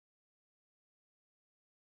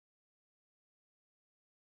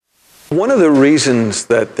One of the reasons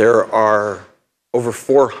that there are over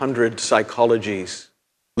 400 psychologies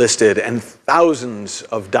listed and thousands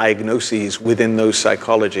of diagnoses within those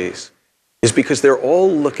psychologies is because they're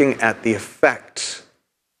all looking at the effects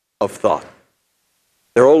of thought.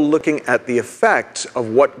 They're all looking at the effects of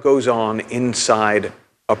what goes on inside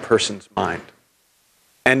a person's mind.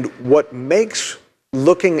 And what makes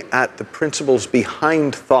looking at the principles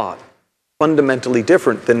behind thought fundamentally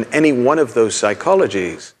different than any one of those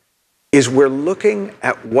psychologies is we're looking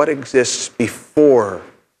at what exists before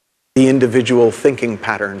the individual thinking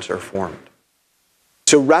patterns are formed.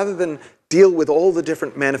 So rather than deal with all the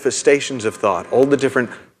different manifestations of thought, all the different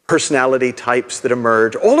personality types that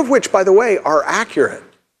emerge, all of which, by the way, are accurate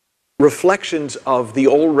reflections of the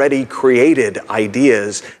already created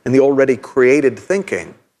ideas and the already created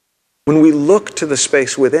thinking, when we look to the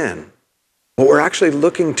space within, what we're actually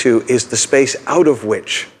looking to is the space out of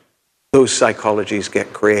which those psychologies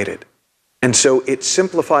get created. And so it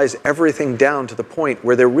simplifies everything down to the point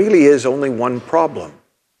where there really is only one problem: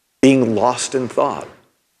 being lost in thought.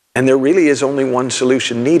 And there really is only one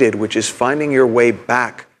solution needed, which is finding your way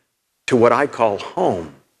back to what I call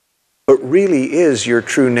home, but really is your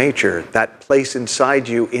true nature, that place inside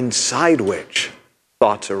you, inside which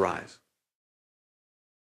thoughts arise.